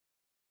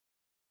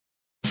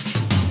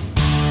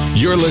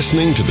You're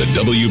listening to the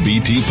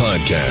WBT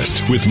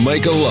Podcast with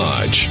Michael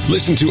Lodge.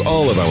 Listen to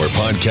all of our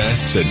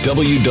podcasts at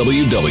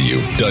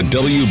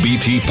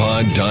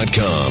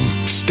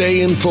www.wbtpod.com. Stay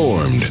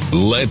informed.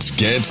 Let's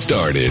get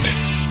started.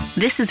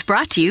 This is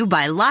brought to you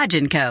by Lodge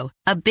 & Co.,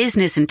 a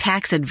business and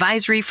tax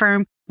advisory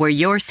firm where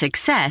your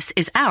success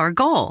is our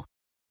goal.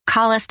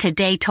 Call us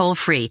today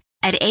toll-free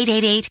at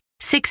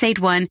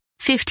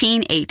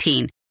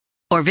 888-681-1518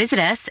 or visit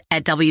us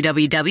at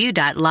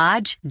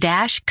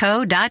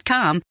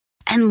www.lodge-co.com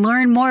and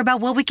learn more about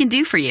what we can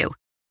do for you.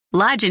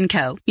 Lodge &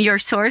 Co., your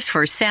source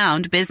for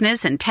sound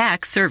business and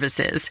tax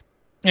services.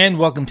 And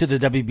welcome to the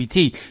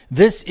WBT.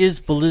 This is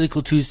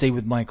Political Tuesday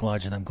with Mike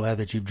Lodge, and I'm glad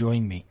that you've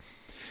joined me.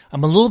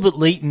 I'm a little bit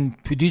late in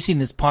producing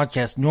this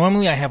podcast.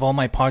 Normally, I have all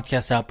my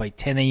podcasts out by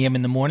 10 a.m.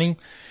 in the morning.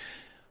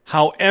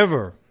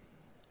 However,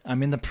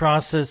 I'm in the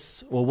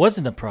process, or was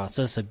in the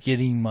process, of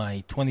getting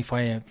my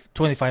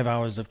 25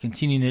 hours of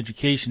continuing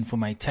education for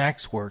my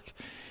tax work.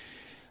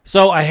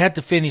 So I had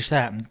to finish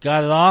that and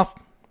got it off,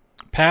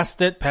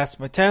 passed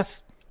my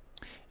test,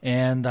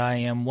 and I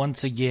am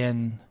once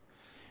again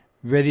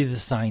ready to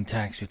sign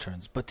tax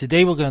returns. But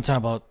today we are going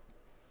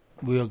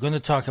to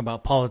talk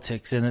about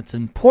politics, and it's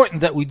important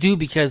that we do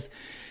because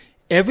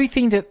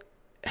everything that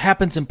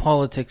happens in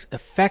politics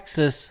affects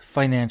us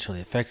financially.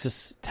 It affects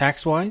us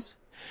tax-wise.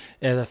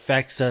 It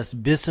affects us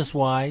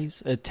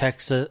business-wise. It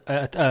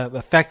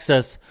affects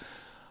us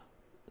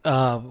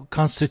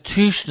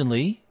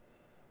constitutionally,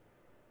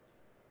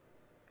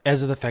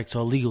 as it affects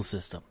our legal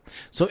system.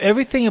 So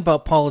everything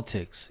about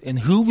politics and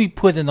who we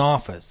put in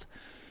office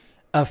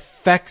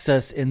affects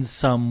us in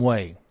some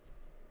way.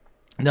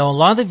 Now, a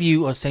lot of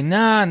you are saying,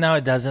 no,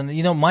 it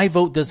doesn't. My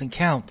vote doesn't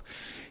count.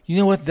 You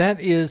know what? That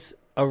is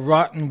a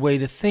rotten way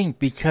to think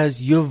because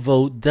your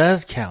vote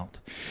does count.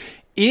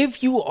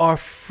 If you are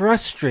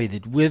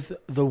frustrated with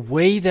the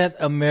way that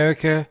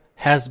America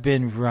has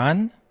been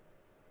run,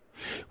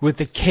 with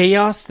the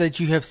chaos that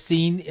you have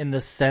seen in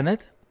the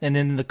Senate and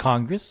in the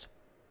Congress,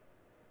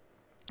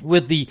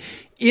 with the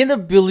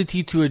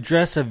inability to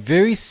address a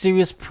very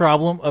serious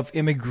problem of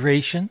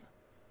immigration,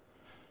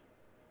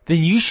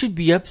 then you should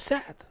be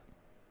upset.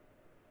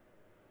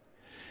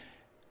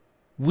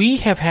 We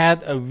have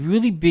had a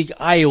really big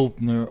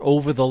eye-opener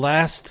over the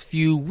last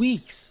few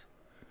weeks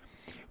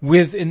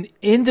with an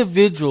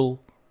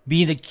individual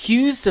being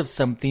accused of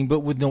something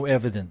but with no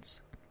evidence.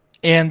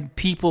 And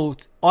people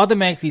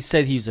automatically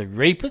said he's a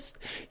rapist,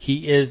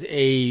 he is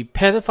a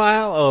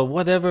pedophile, or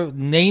whatever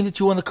name that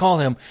you want to call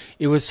him.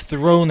 It was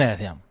thrown at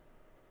him.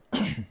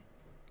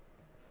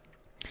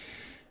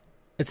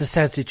 It's a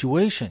sad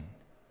situation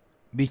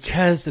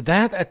because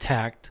that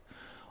attacked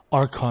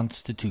our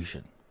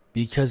Constitution.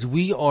 Because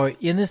we are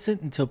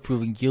innocent until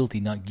proven guilty,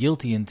 not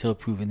guilty until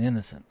proven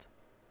innocent.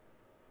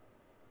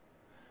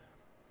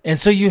 And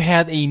so you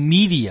had a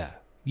media,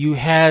 you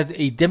had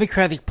a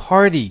Democratic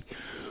Party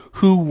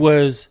who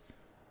was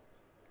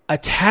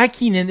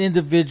attacking an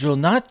individual,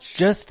 not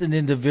just an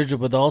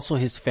individual, but also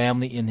his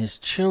family and his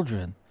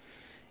children.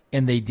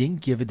 And they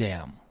didn't give a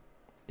damn.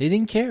 They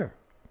didn't care.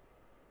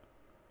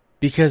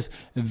 Because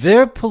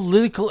their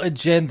political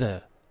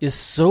agenda is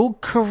so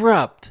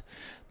corrupt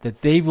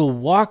that they will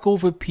walk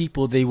over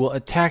people, they will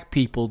attack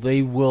people,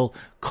 they will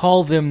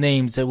call them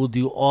names, that will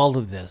do all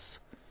of this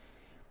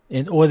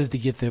in order to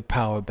get their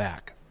power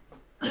back.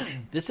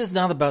 This is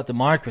not about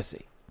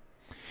democracy.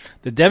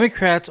 The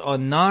Democrats are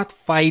not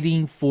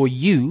fighting for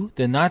you.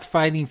 They're not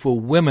fighting for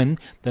women.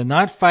 They're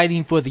not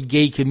fighting for the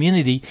gay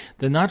community.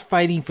 They're not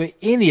fighting for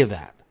any of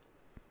that.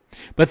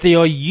 But they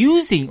are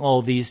using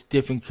all these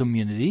different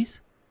communities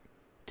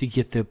to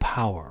get their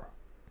power.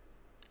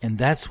 And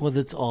that's what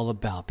it's all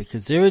about,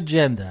 because their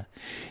agenda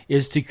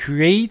is to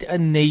create a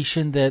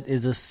nation that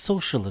is a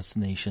socialist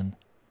nation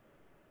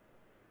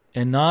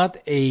and not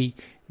a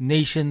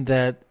nation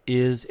that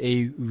is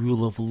a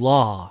rule of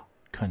law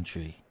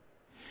country,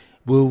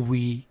 where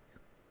we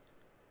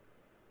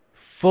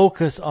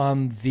focus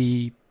on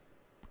the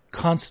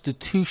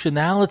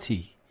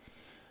constitutionality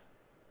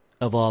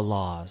of our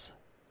laws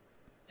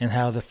and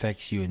how it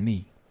affects you and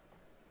me.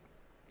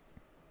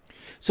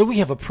 So we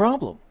have a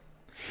problem.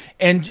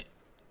 And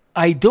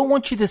I don't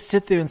want you to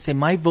sit there and say,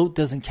 my vote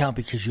doesn't count,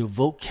 because your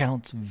vote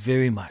counts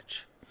very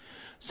much.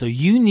 So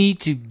you need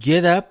to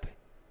get up,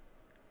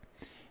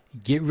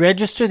 get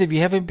registered. If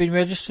you haven't been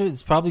registered,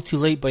 it's probably too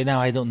late by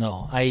now. I don't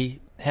know. I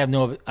have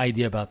no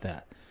idea about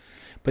that.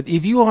 But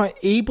if you are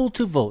able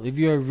to vote, if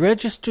you're a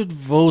registered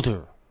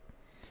voter,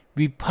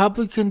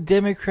 Republican,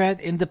 Democrat,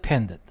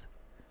 Independent,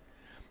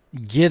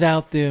 get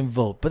out there and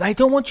vote. But I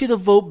don't want you to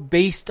vote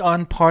based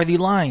on party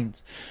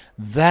lines.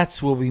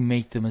 That's where we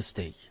make the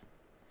mistake.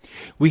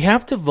 We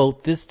have to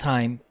vote this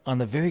time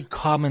on a very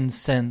common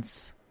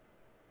sense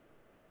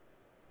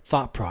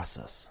thought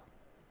process.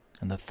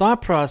 And the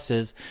thought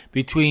process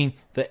between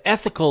the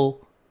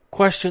ethical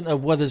question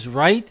of what is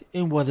right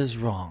and what is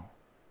wrong.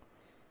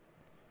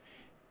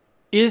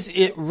 Is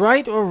it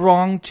right or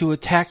wrong to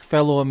attack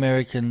fellow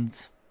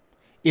Americans?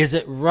 Is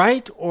it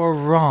right or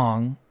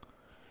wrong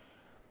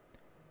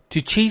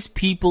to chase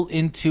people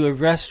into a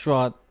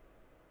restaurant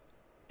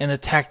and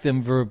attack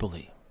them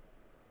verbally?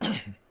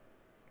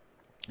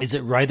 Is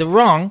it right or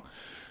wrong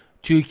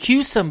to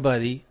accuse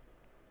somebody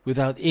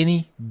without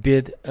any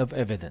bit of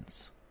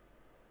evidence?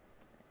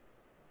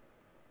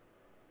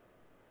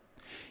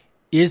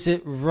 Is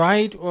it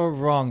right or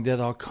wrong that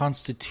our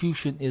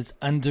Constitution is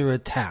under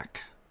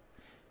attack?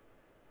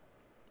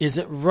 Is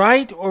it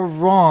right or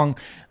wrong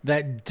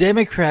that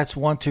Democrats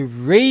want to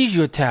raise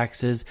your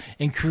taxes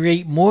and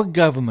create more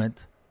government?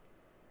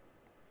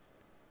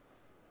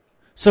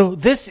 So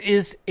this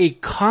is a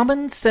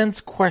common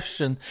sense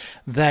question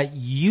that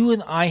you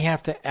and I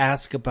have to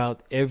ask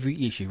about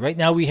every issue. Right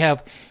now we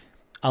have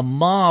a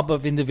mob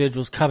of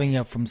individuals coming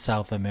up from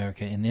South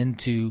America and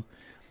into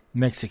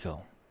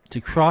Mexico to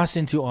cross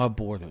into our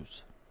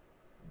borders.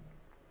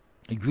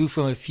 It grew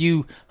from a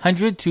few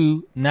hundred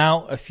to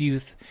now a few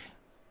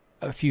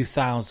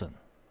thousand.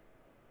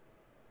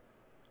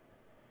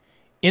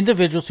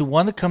 Individuals who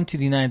want to come to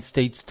the United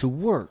States to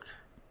work.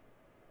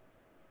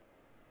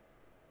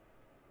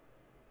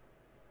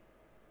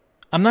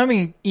 I'm not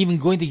even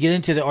going to get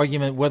into the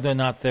argument whether or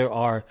not there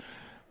are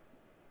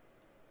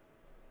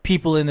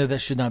people in there that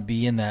should not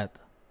be in that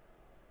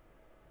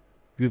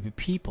group of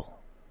people.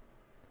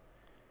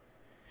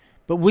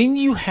 But when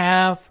you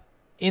have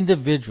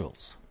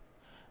individuals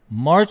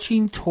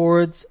marching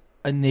towards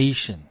a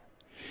nation,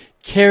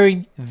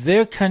 carrying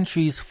their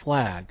country's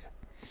flag,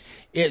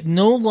 it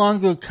no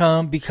longer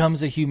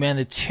becomes a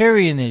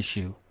humanitarian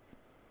issue,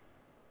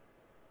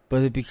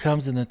 but it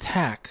becomes an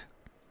attack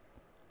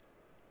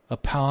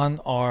upon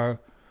our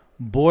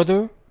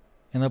border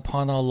and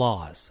upon our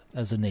laws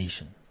as a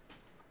nation.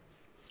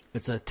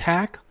 It's an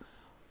attack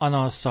on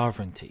our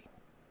sovereignty.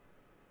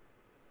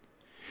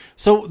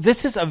 So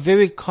this is a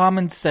very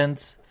common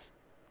sense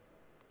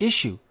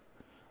issue.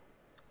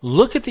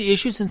 Look at the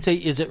issues and say,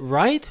 is it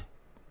right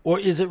or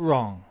is it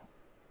wrong?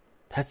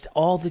 That's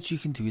all that you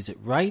can do. Is it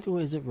right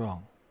or is it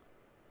wrong?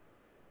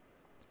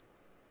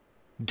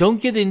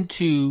 Don't get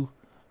into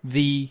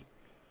the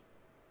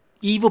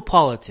evil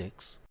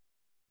politics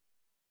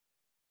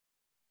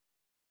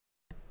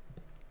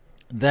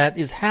that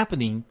is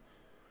happening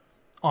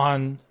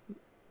on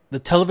the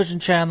television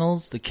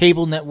channels, the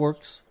cable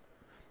networks,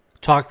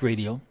 talk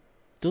radio.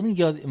 Don't even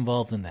get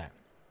involved in that.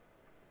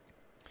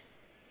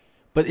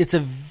 But it's a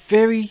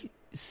very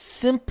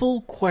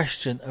simple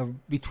question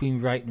between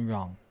right and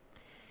wrong.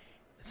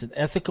 It's an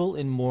ethical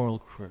and moral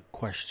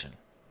question.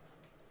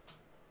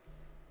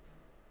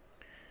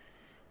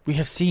 We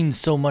have seen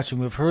so much and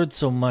we've heard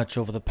so much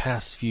over the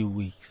past few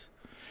weeks.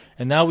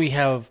 And now we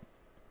have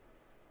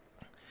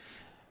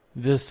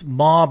this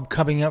mob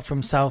coming up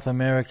from South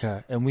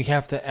America, and we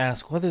have to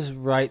ask what is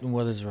right and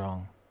what is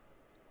wrong.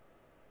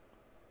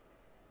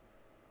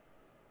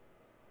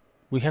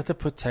 We have to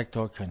protect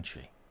our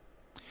country.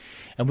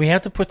 And we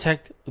have to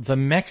protect the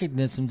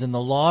mechanisms and the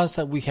laws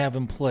that we have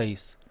in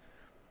place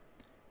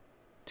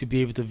to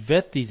be able to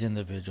vet these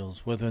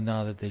individuals, whether or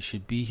not that they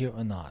should be here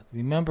or not.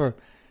 Remember,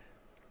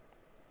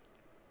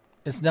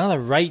 it's not a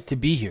right to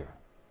be here.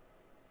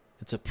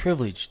 It's a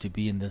privilege to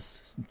be in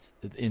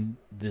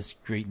this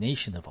great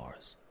nation of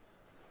ours.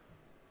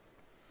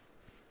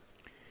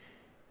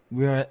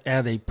 We are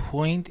at a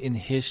point in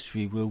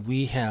history where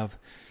we have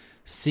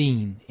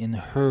seen and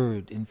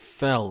heard and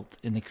felt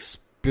and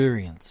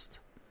experienced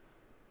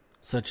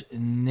such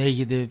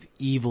negative,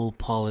 evil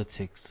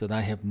politics that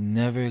I have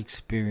never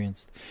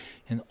experienced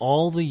in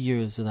all the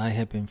years that I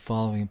have been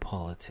following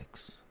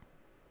politics.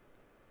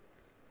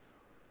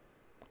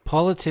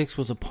 Politics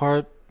was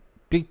a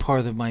big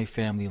part of my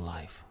family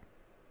life.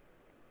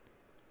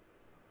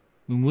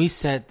 When we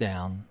sat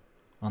down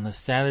on a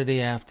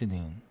Saturday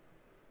afternoon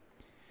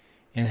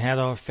and had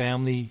our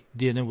family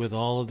dinner with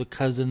all of the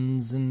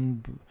cousins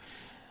and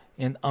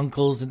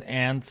uncles and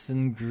aunts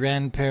and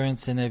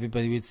grandparents and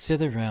everybody, we'd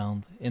sit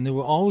around, and there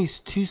were always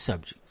two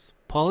subjects: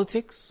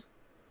 politics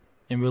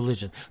and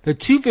religion. The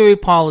two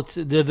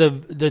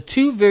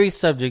very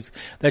subjects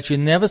that you're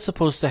never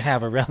supposed to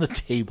have around the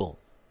table.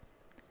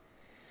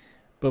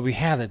 But we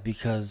had it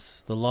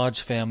because the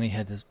Lodge family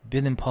had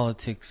been in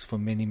politics for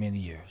many, many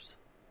years.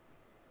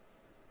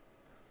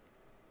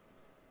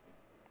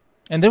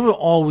 And there were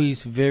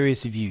always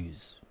various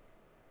views.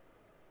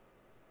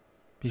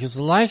 Because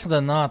like it or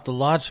not, the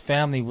Lodge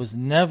family was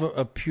never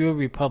a pure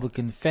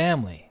Republican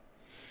family.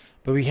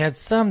 But we had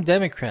some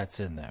Democrats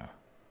in there.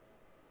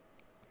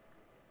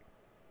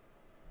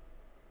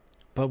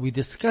 But we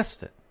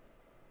discussed it.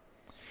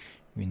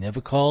 We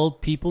never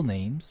called people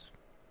names.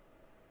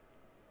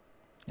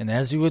 And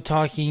as we were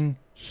talking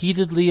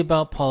heatedly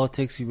about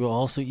politics, we were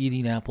also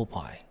eating apple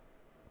pie.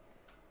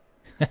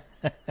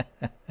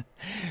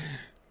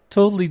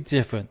 Totally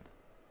different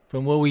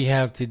from what we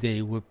have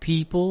today, where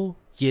people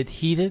get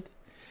heated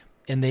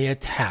and they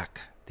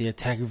attack. They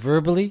attack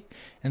verbally,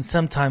 and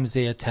sometimes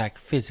they attack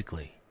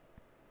physically.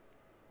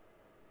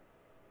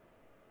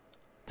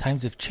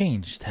 Times have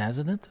changed,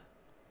 hasn't it?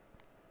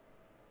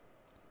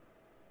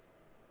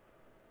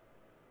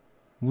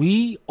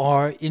 We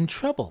are in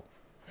trouble.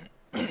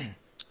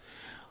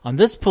 On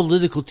this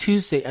Political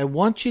Tuesday, I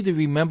want you to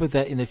remember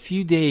that in a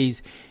few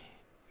days,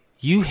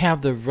 You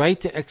have the right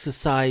to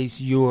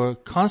exercise your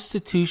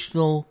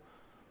constitutional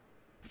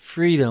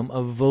freedom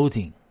of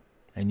voting,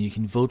 and you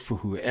can vote for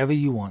whoever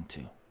you want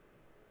to.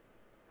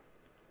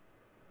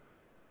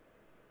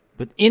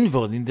 But in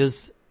voting,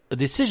 there's a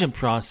decision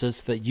process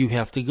that you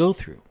have to go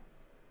through.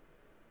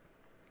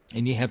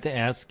 And you have to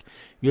ask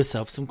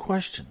yourself some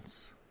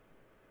questions.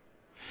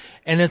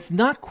 And it's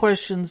not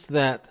questions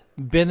that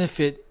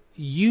benefit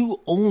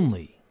you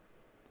only,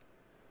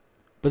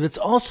 but it's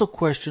also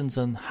questions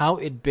on how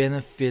it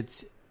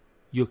benefits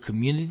your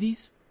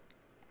communities,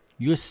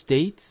 your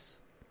states,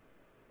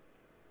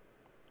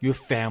 your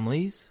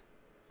families,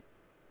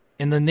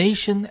 and the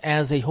nation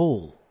as a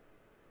whole.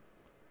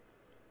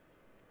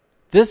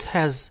 This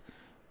has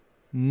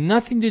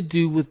nothing to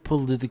do with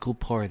political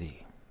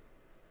party,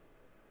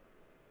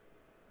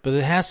 but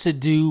it has to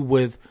do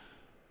with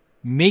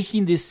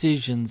making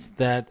decisions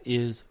that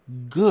is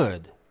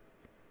good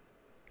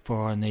for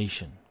our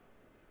nation.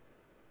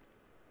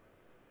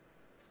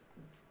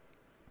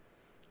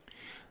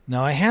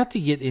 Now, I have to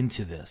get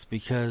into this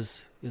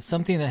because it's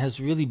something that has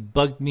really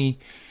bugged me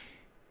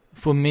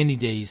for many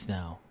days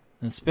now,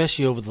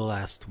 especially over the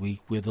last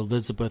week with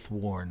Elizabeth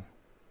Warren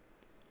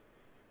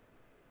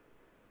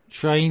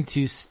trying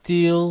to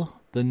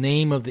steal the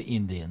name of the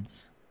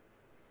Indians,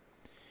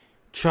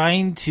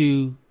 trying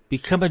to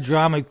become a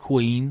drama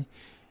queen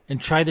and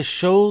try to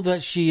show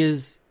that she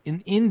is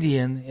an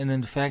Indian, and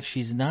in fact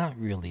she's not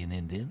really an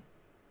Indian.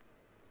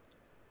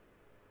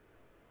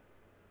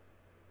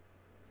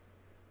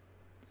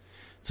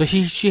 So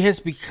she has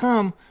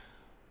become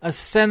a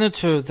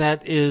senator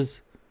that is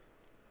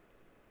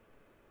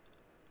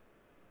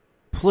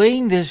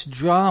playing this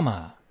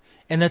drama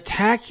and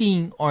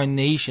attacking our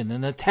nation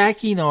and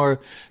attacking our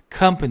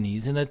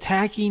companies and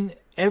attacking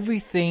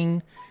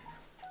everything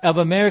of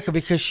America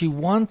because she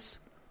wants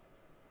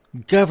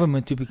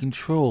government to be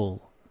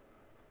control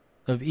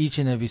of each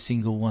and every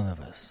single one of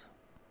us.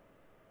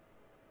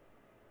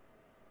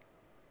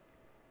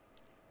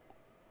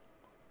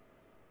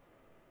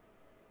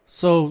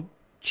 So,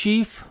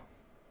 Chief,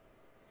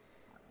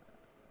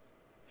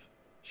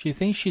 she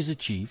thinks she's a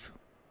chief,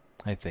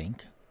 I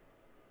think.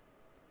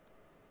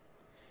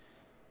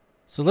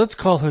 So let's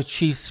call her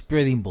Chief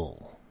Spreading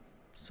Bull.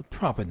 It's a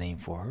proper name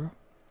for her.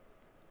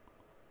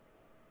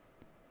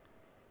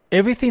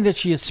 Everything that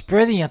she is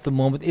spreading at the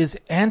moment is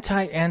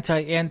anti.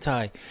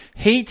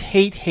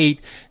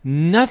 Hate.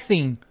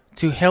 Nothing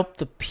to help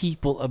the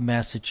people of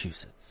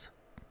Massachusetts.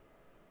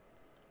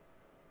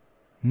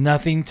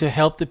 Nothing to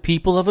help the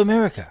people of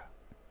America.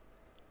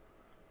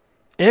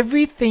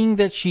 Everything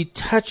that she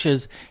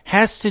touches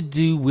has to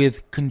do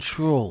with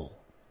control.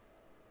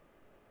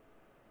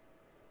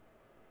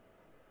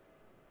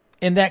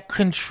 And that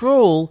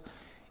control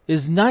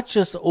is not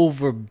just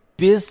over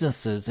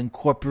businesses and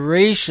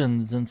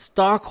corporations and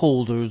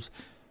stockholders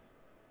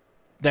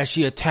that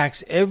she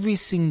attacks every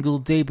single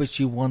day, but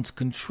she wants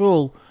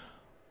control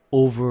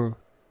over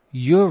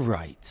your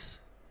rights,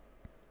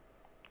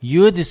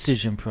 your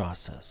decision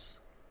process.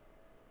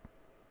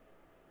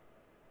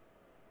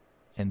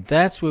 And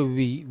that's where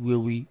we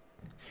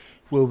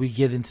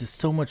get into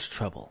so much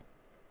trouble.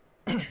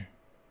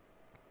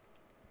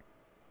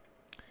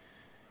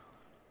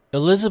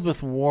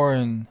 Elizabeth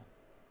Warren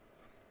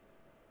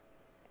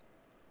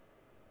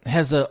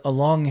has a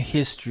long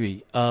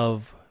history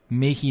of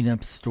making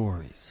up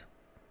stories.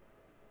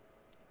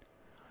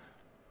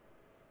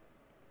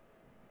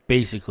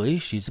 Basically,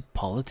 she's a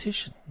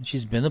politician.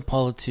 She's been a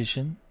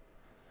politician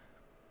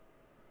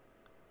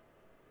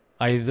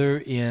either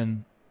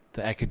in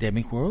the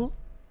academic world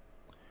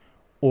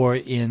or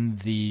in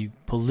the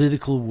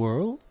political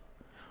world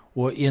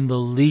or in the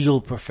legal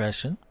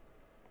profession.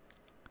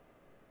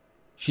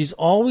 She's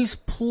always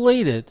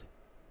played it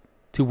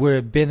to where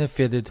it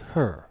benefited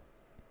her.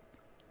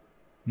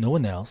 No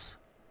one else,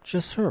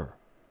 just her.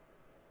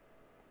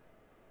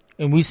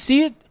 And we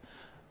see it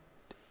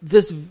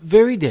this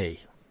very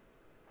day.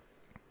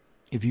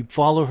 If you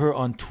follow her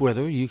on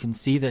Twitter, you can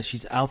see that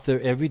she's out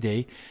there every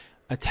day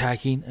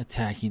attacking.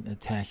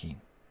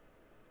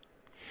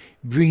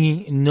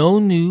 Bringing no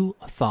new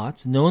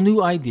thoughts, no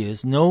new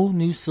ideas, no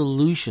new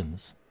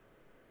solutions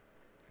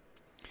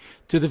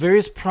to the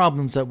various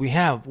problems that we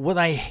have. What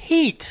I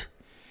hate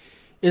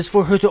is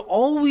for her to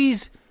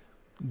always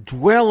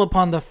dwell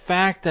upon the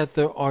fact that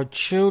there are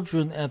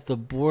children at the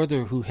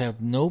border who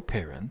have no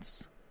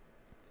parents,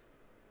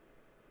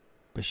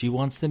 but she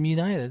wants them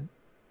united.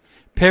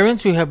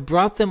 Parents who have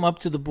brought them up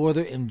to the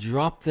border and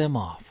dropped them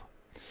off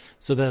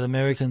so that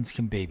Americans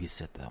can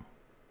babysit them.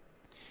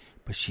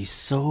 But she's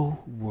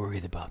so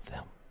worried about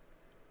them.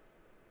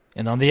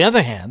 And on the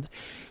other hand,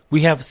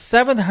 we have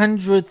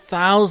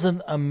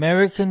 700,000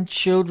 American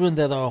children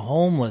that are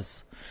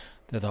homeless,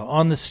 that are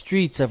on the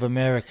streets of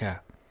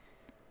America.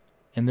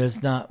 And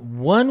there's not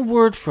one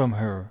word from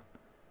her,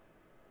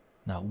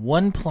 not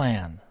one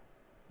plan,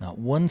 not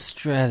one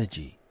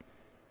strategy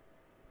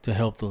to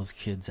help those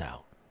kids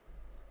out.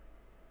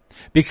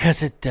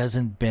 Because it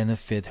doesn't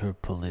benefit her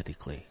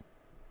politically.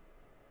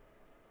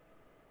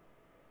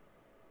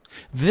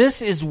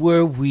 This is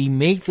where we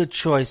make the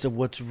choice of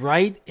what's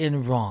right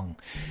and wrong.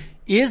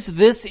 Is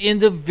this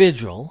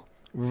individual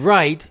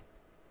right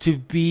to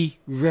be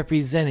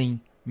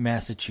representing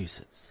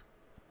Massachusetts?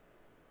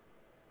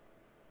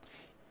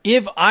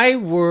 If I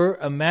were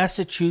a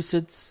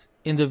Massachusetts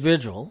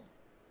individual,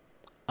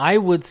 I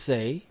would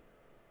say,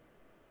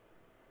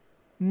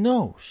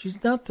 no,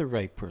 she's not the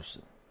right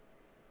person.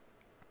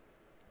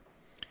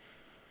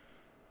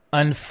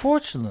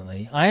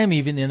 Unfortunately, I am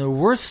even in a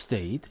worse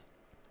state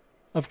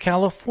of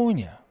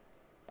California,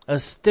 a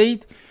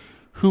state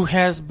who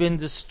has been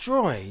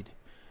destroyed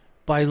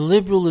by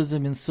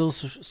liberalism and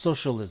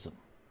socialism.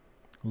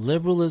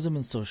 Liberalism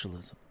and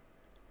socialism.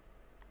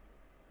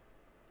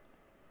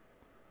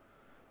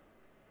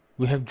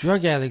 We have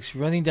drug addicts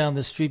running down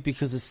the street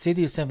because the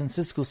city of San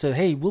Francisco said,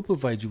 hey, we'll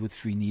provide you with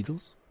free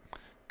needles.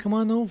 Come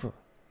on over.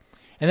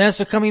 And as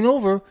they're coming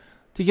over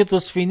to get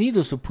those free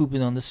needles, they're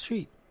pooping on the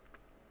street.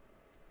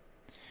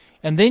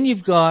 And then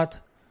you've got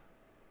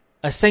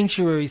a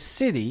sanctuary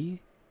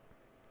city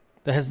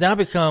that has now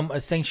become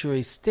a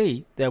sanctuary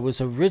state that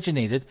was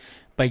originated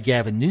by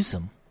Gavin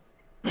Newsom.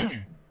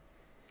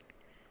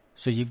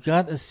 So you've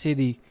got a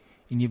city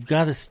and you've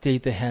got a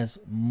state that has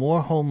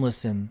more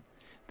homeless than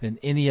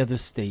any other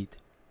state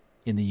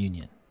in the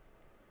Union.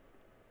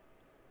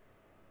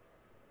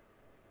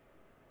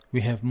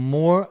 We have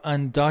more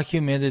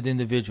undocumented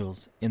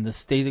individuals in the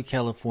state of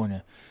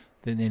California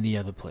than any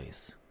other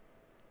place.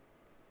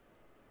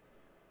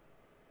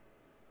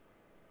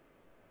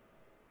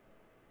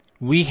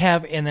 We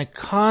have an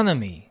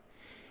economy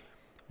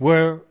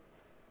where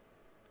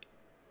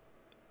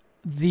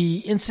the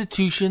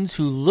institutions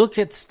who look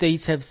at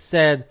states have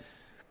said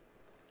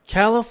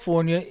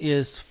California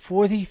is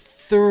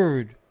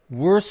 43rd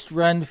worst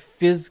run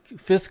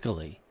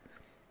fiscally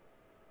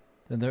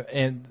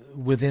and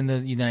within the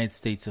United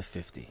States of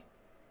 50.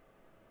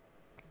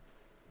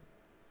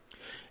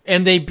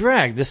 And they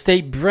brag. The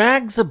state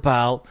brags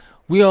about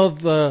we are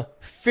the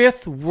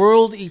 5th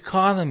world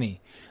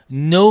economy.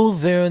 No,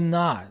 they're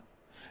not.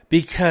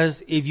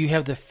 Because if you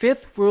have the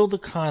 5th world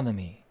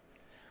economy,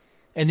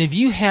 and if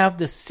you have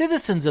the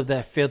citizens of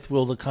that 5th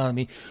world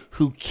economy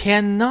who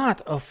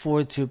cannot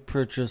afford to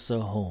purchase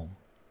a home,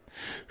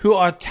 who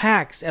are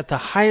taxed at the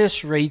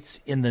highest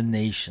rates in the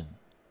nation,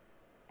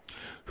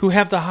 who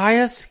have the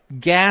highest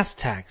gas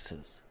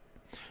taxes,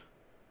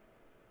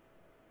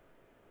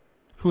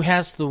 who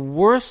has the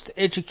worst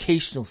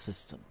educational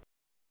system,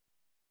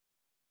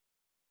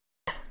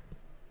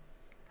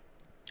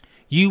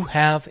 you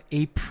have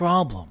a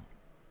problem.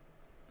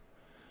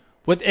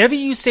 Whatever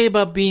you say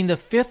about being the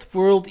 5th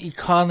world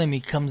economy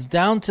comes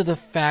down to the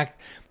fact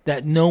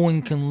that no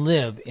one can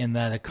live in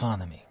that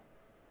economy.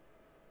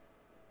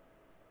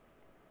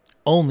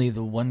 Only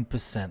the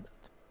 1%,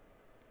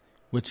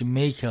 which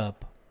make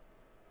up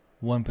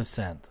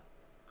 1%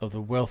 of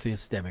the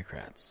wealthiest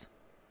Democrats.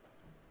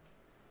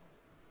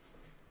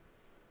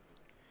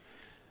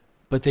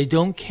 But they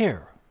don't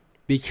care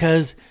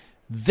because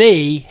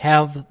they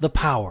have the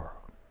power.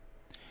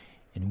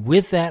 And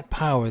with that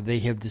power, they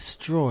have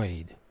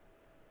destroyed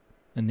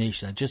the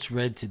nation. I just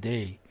read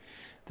today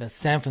that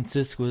San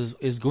Francisco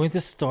is going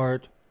to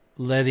start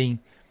letting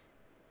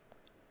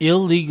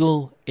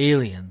illegal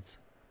aliens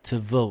to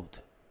vote.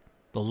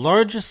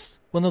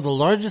 One of the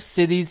largest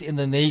cities in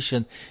the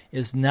nation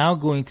is now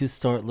going to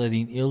start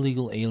letting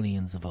illegal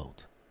aliens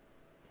vote.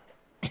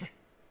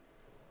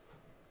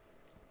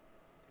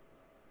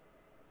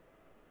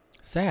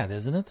 Sad,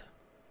 isn't it?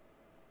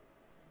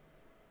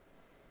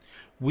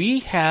 We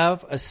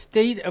have a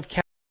state of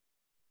California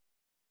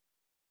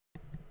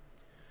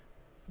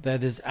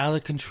that is out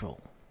of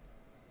control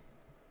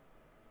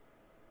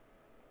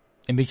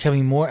and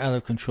becoming more out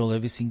of control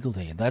every single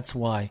day. And that's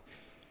why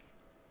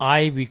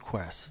I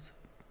request,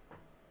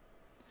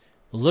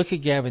 look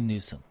at Gavin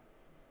Newsom.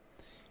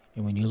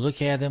 And when you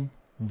look at him,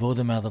 vote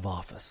him out of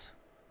office.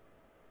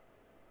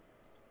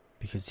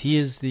 Because he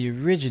is the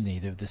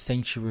originator of the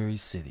sanctuary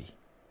city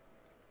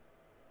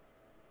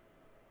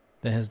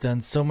that has done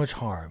so much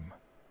harm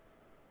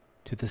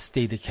to the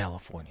state of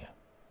California.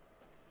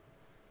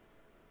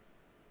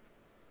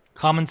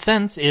 Common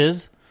sense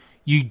is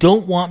you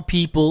don't want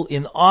people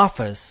in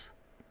office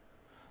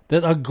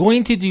that are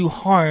going to do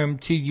harm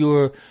to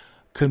your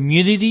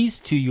communities,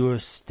 to your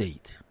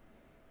state.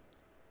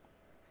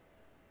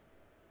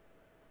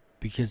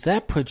 Because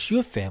that puts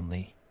your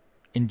family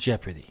in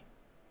jeopardy.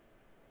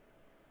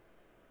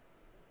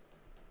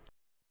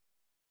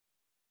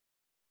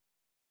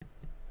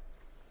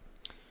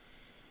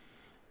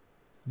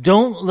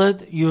 Don't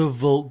let your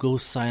vote go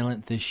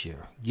silent this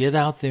year. Get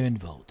out there and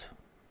vote.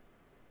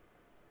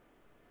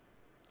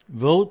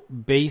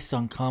 Vote based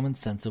on common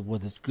sense of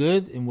what is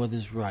good and what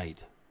is right.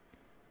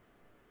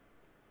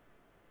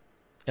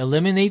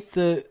 Eliminate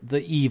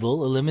the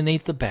evil,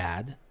 eliminate the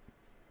bad,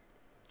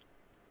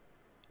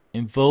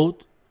 and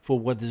vote for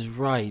what is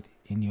right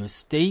in your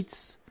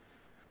states,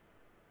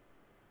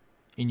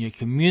 in your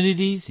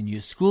communities, in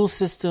your school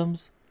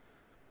systems.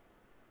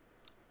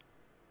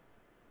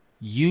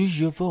 Use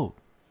your vote.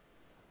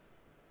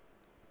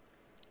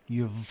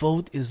 Your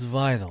vote is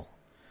vital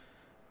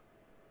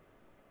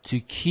to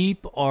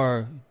keep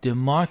our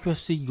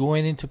democracy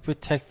going and to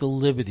protect the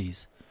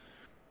liberties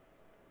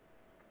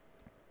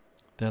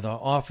that are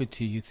offered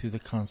to you through the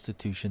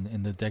Constitution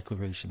and the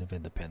Declaration of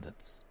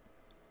Independence.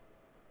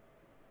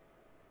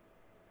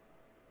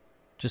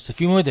 Just a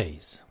few more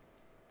days.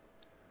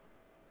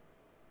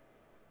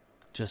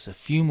 Just a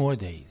few more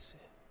days,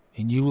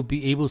 and you will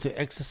be able to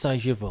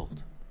exercise your vote.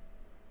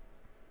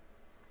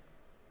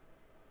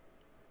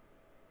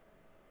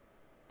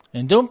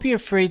 And don't be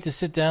afraid to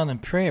sit down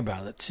and pray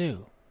about it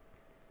too.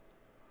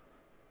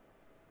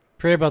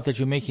 Pray about that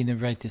you're making the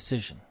right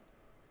decision,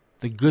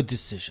 the good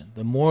decision,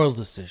 the moral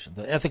decision,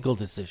 the ethical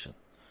decision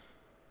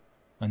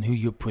on who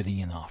you're putting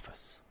in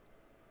office.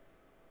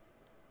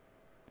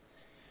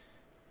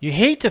 You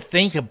hate to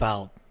think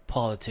about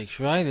politics,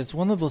 right? It's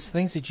one of those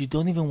things that you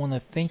don't even want to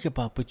think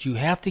about, but you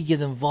have to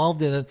get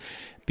involved in it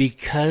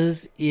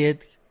because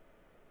it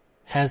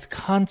has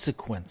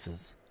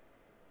consequences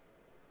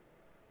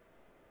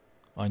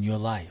on your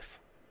life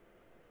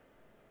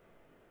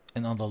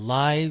and on the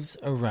lives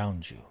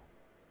around you.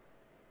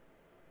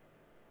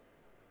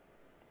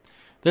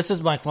 This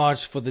is Mike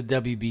Lodge for the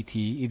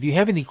WBT. If you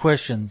have any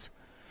questions,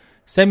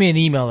 send me an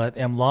email at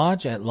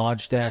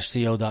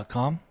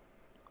mlodge@lodge-co.com.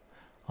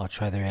 I'll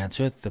try to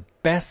answer it the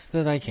best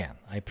that I can.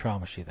 I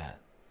promise you that.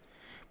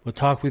 We'll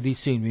talk with you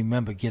soon.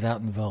 Remember, get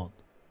out and vote.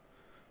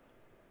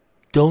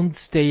 Don't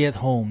stay at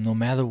home no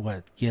matter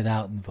what. Get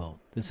out and vote.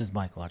 This is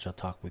Mike Lodge. I'll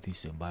talk with you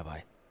soon.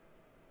 Bye-bye.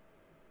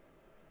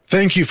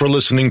 Thank you for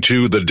listening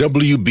to the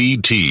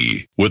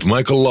WBT with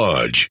Michael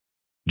Lodge.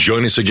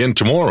 Join us again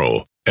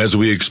tomorrow as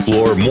we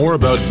explore more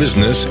about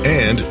business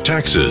and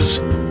taxes.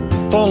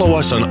 Follow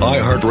us on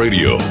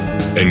iHeartRadio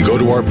and go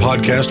to our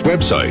podcast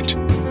website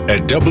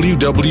at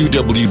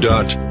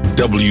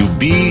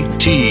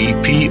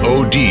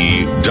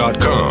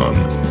www.wbtpod.com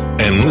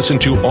and listen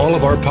to all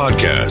of our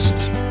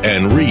podcasts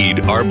and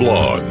read our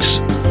blogs.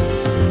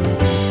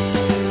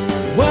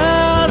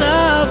 World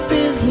of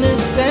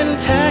Business and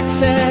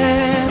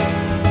Taxes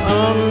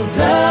on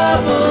WBT.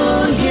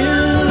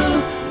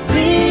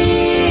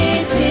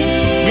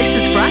 This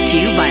is brought to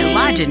you by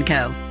Lodge &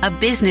 Co., a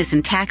business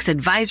and tax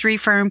advisory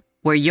firm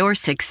where your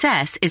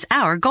success is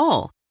our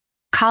goal.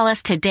 Call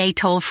us today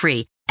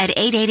toll-free at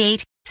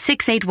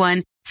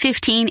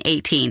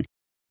 888-681-1518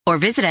 or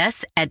visit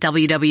us at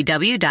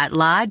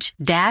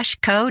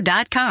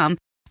www.lodge-co.com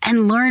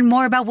and learn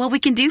more about what we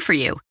can do for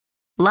you.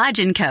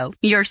 Lodge & Co.,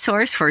 your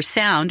source for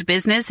sound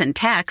business and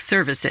tax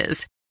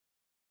services.